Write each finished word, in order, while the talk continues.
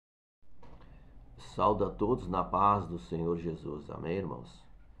Saúdo a todos na paz do Senhor Jesus. Amém, irmãos?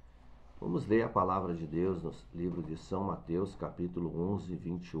 Vamos ler a palavra de Deus no livro de São Mateus, capítulo 11,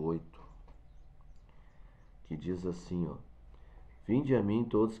 28, que diz assim, Vinde a mim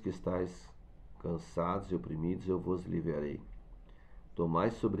todos que estáis cansados e oprimidos, eu vos aliviarei.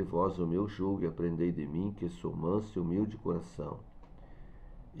 Tomai sobre vós o meu jugo e aprendei de mim, que sou manso e humilde de coração,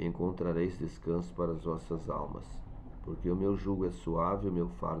 e encontrareis descanso para as vossas almas, porque o meu jugo é suave e o meu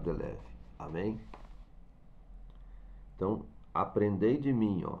fardo é leve. Amém? Então, aprendei de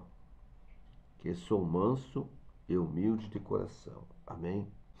mim, que sou manso e humilde de coração.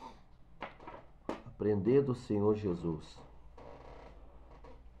 Amém? Aprendei do Senhor Jesus.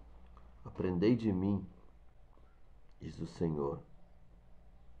 Aprendei de mim, diz o Senhor.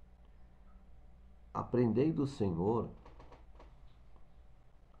 Aprendei do Senhor.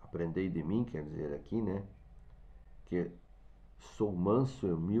 Aprendei de mim, quer dizer aqui, né? Que sou manso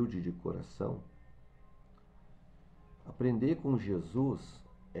e humilde de coração. Aprender com Jesus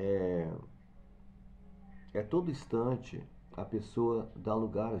é todo instante a pessoa dá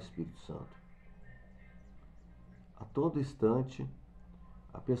lugar ao Espírito Santo. A todo instante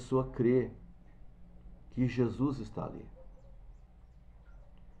a pessoa crê que Jesus está ali.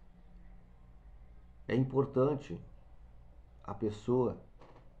 É importante a pessoa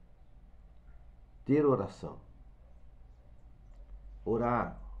ter oração,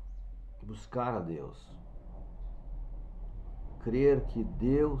 orar, buscar a Deus, crer que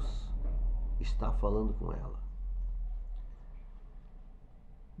Deus está falando com ela.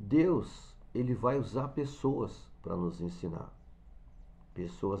 Deus, ele vai usar pessoas para nos ensinar.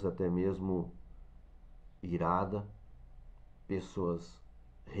 Pessoas até mesmo iradas, pessoas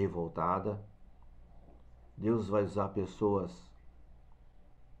revoltadas. Deus vai usar pessoas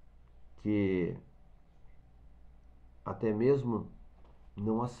que até mesmo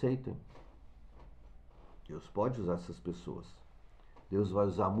não aceitam. Deus pode usar essas pessoas. Deus vai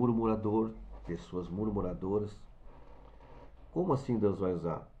usar pessoas murmuradoras. Como assim Deus vai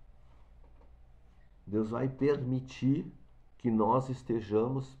usar? Deus vai permitir que nós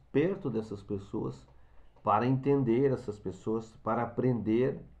estejamos perto dessas pessoas para entender essas pessoas, para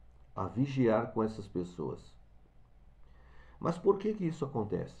aprender a vigiar com essas pessoas. Mas por que isso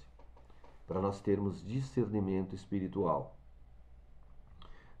acontece? Para nós termos discernimento espiritual.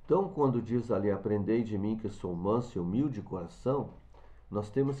 Então, quando diz ali, aprendei de mim que sou manso e humilde de coração, nós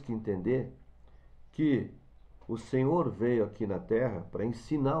temos que entender que o Senhor veio aqui na terra para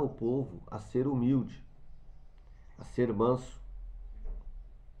ensinar o povo a ser humilde, a ser manso,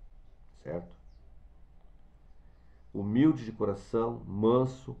 certo? Humilde de coração,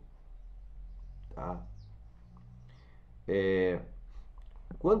 manso, tá?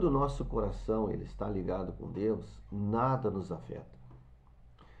 Quando o nosso coração ele está ligado com Deus, nada nos afeta.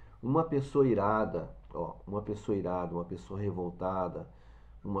 Uma pessoa irada, uma pessoa revoltada,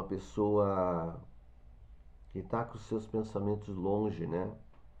 uma pessoa que está com os seus pensamentos longe, né?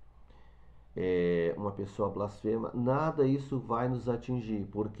 Uma pessoa blasfema, nada isso vai nos atingir.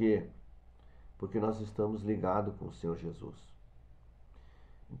 Por quê? Porque nós estamos ligados com o Senhor Jesus.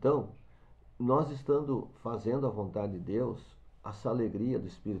 Então, nós estando fazendo a vontade de Deus, essa alegria do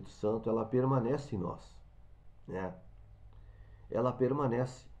Espírito Santo, ela permanece em nós, né? Ela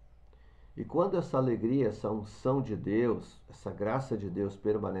permanece. E quando essa alegria, essa unção de Deus, essa graça de Deus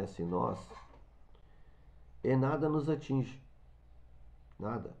permanece em nós, nada nos atinge.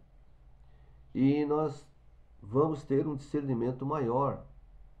 Nada. E nós vamos ter um discernimento maior.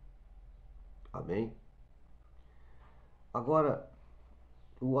 Amém? Agora,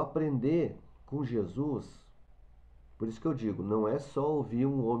 o aprender com Jesus, por isso que eu digo, não é só ouvir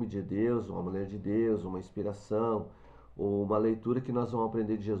um homem de Deus, uma mulher de Deus, uma inspiração, ou uma leitura que nós vamos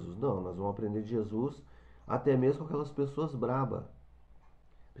aprender de Jesus. Não, nós vamos aprender de Jesus até mesmo com aquelas pessoas brabas,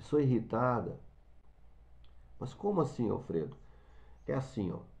 pessoa irritada. Mas como assim, Alfredo? É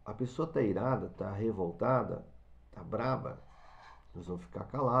assim, a pessoa está irada, está revoltada, está braba, nós vamos ficar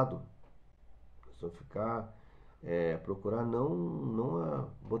calados. Nós vamos ficar, procurar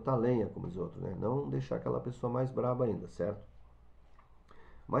não botar lenha, como diz outro, né? Não deixar aquela pessoa mais braba ainda, certo?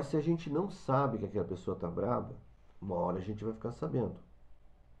 Mas se a gente não sabe que aquela pessoa está braba, uma hora a gente vai ficar sabendo,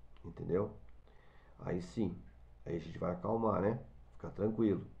 entendeu? Aí sim, aí a gente vai acalmar, né? Ficar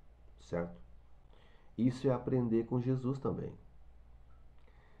tranquilo, certo? Isso é aprender com Jesus também.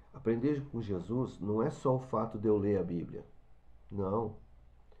 Aprender com Jesus não é só o fato de eu ler a Bíblia. Não.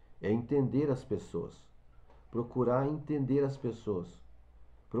 É entender as pessoas. Procurar entender as pessoas.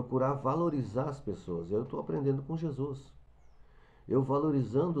 Procurar valorizar as pessoas. Eu estou aprendendo com Jesus. Eu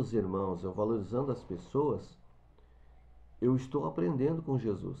valorizando os irmãos, eu valorizando as pessoas, eu estou aprendendo com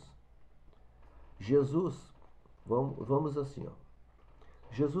Jesus. Jesus, vamos assim, ó.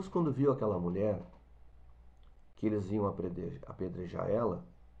 Jesus, quando viu aquela mulher, que eles iam apedrejar ela,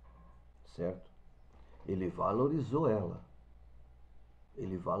 certo? Ele valorizou ela.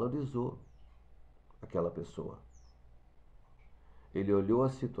 Ele valorizou aquela pessoa. Ele olhou a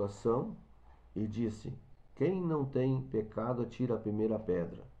situação e disse: quem não tem pecado, atira a primeira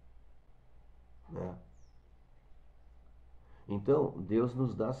pedra. Né? Então, Deus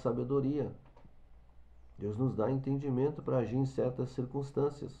nos dá sabedoria. Deus nos dá entendimento para agir em certas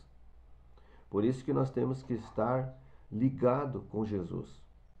circunstâncias. Por isso que nós temos que estar ligado com Jesus.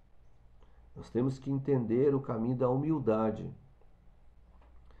 Nós temos que entender o caminho da humildade.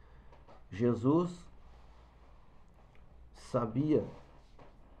 Jesus sabia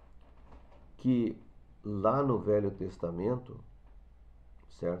que lá no Velho Testamento,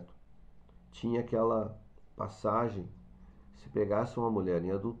 certo? Tinha aquela passagem, se pegasse uma mulher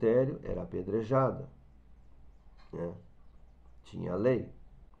em adultério, era apedrejada, né? Tinha a lei.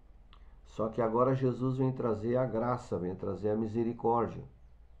 Só que agora Jesus vem trazer a graça, vem trazer a misericórdia.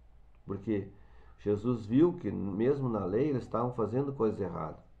 Porque Jesus viu que mesmo na lei eles estavam fazendo coisa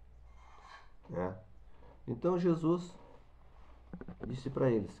errada, né? Então Jesus disse para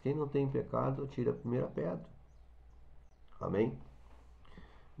eles: quem não tem pecado, tira a primeira pedra. Amém?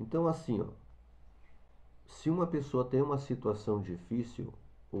 Então assim, ó, se uma pessoa tem uma situação difícil,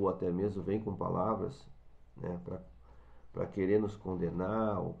 ou até mesmo vem com palavras, né, para querer nos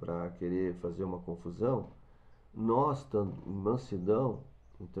condenar, ou para querer fazer uma confusão, nós, estando em mansidão,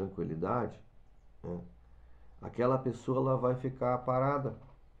 em tranquilidade, né, aquela pessoa ela vai ficar parada.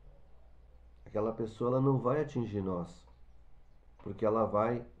 Aquela pessoa ela não vai atingir nós, porque ela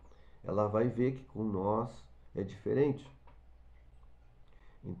vai ver que com nós é diferente.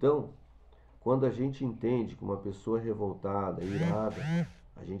 Então, quando a gente entende que uma pessoa é revoltada, irada,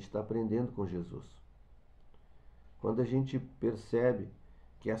 a gente está aprendendo com Jesus. Quando a gente percebe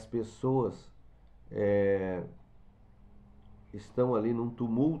que as pessoas estão ali num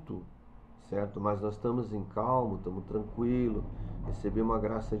tumulto, certo? Mas nós estamos em calmo, estamos tranquilos, recebemos a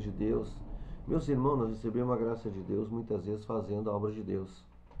graça de Deus. Meus irmãos, nós recebemos a graça de Deus muitas vezes fazendo a obra de Deus.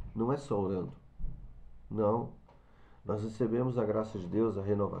 Não é só orando. Não. Nós recebemos a graça de Deus, a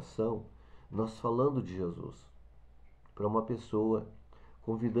renovação, nós falando de Jesus para uma pessoa,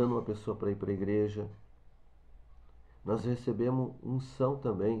 convidando uma pessoa para ir para a igreja. Nós recebemos unção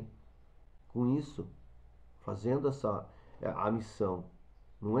também com isso, fazendo a missão.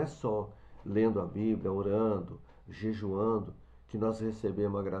 Não é só lendo a Bíblia, orando, jejuando, que nós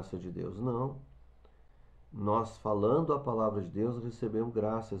recebemos a graça de Deus. Não. Nós falando a palavra de Deus, recebemos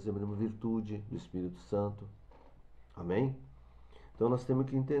graça, recebemos virtude do Espírito Santo. Amém? Então nós temos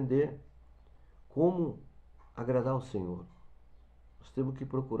que entender como agradar ao Senhor. Nós temos que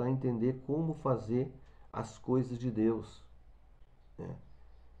procurar entender como fazer as coisas de Deus, né?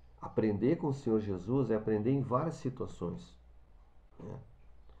 Aprender com o Senhor Jesus é aprender em várias situações, né?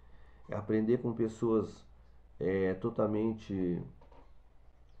 É aprender com pessoas totalmente,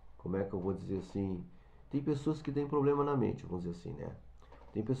 como é que eu vou dizer assim, tem pessoas que têm problema na mente, vamos dizer assim, né?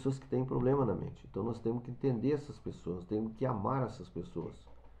 Tem pessoas que têm problema na mente. Então nós temos que entender essas pessoas, temos que amar essas pessoas.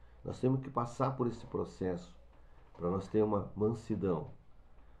 Nós temos que passar por esse processo para nós ter uma mansidão.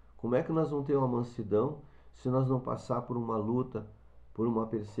 Como é que nós vamos ter uma mansidão se nós não passar por uma luta, por uma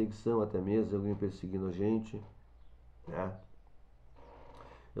perseguição, até mesmo alguém perseguindo a gente, né?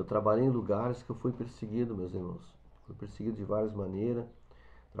 Eu trabalhei em lugares que eu fui perseguido, meus irmãos. Fui perseguido de várias maneiras.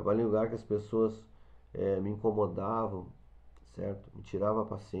 Trabalhei em lugar que as pessoas me incomodavam, certo? Me tirava a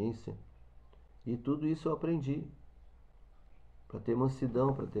paciência. E tudo isso eu aprendi. Para ter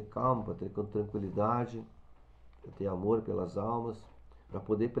mansidão, para ter calma, para ter tranquilidade, para ter amor pelas almas, para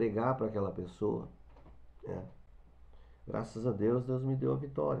poder pregar para aquela pessoa, né? Graças a Deus, Deus me deu a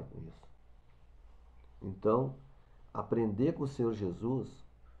vitória com isso. Então, aprender com o Senhor Jesus,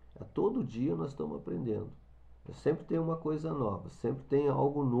 todo dia nós estamos aprendendo. Sempre tem uma coisa nova, sempre tem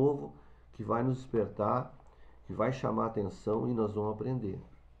algo novo que vai nos despertar, que vai chamar a atenção e nós vamos aprender.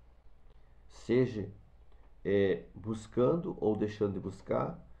 Seja buscando ou deixando de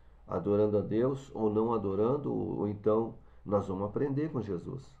buscar, adorando a Deus ou não adorando, ou então nós vamos aprender com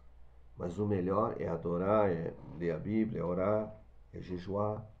Jesus. Mas o melhor é adorar, é ler a Bíblia, é orar, é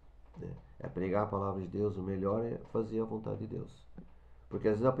jejuar, né? É pregar a palavra de Deus. O melhor é fazer a vontade de Deus. Porque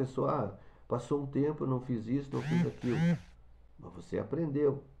às vezes a pessoa, passou um tempo, eu não fiz isso, não fiz aquilo. Mas você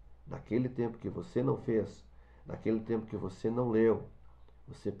aprendeu. Naquele tempo que você não fez, naquele tempo que você não leu,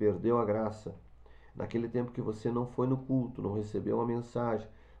 você perdeu a graça. Naquele tempo que você não foi no culto, não recebeu uma mensagem,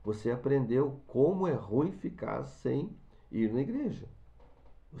 você aprendeu como é ruim ficar sem ir na igreja.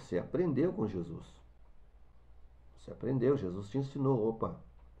 Você aprendeu com Jesus. Você aprendeu, Jesus te ensinou. Opa,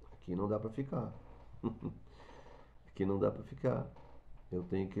 aqui não dá para ficar. Aqui não dá para ficar. Eu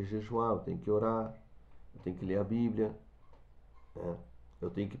tenho que jejuar, eu tenho que orar, eu tenho que ler a Bíblia, né? Eu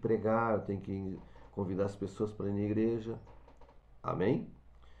tenho que pregar, eu tenho que convidar as pessoas para ir na igreja. Amém?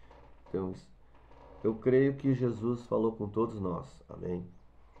 Então, eu creio que Jesus falou com todos nós. Amém?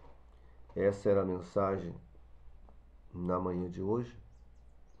 Essa era a mensagem na manhã de hoje,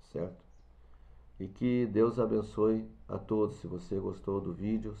 certo? E que Deus abençoe a todos. Se você gostou do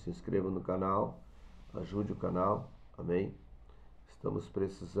vídeo, se inscreva no canal, ajude o canal. Amém? Estamos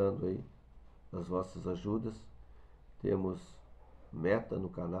precisando aí das vossas ajudas. Temos meta no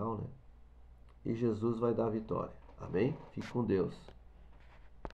canal, né? E Jesus vai dar a vitória. Amém? Fique com Deus.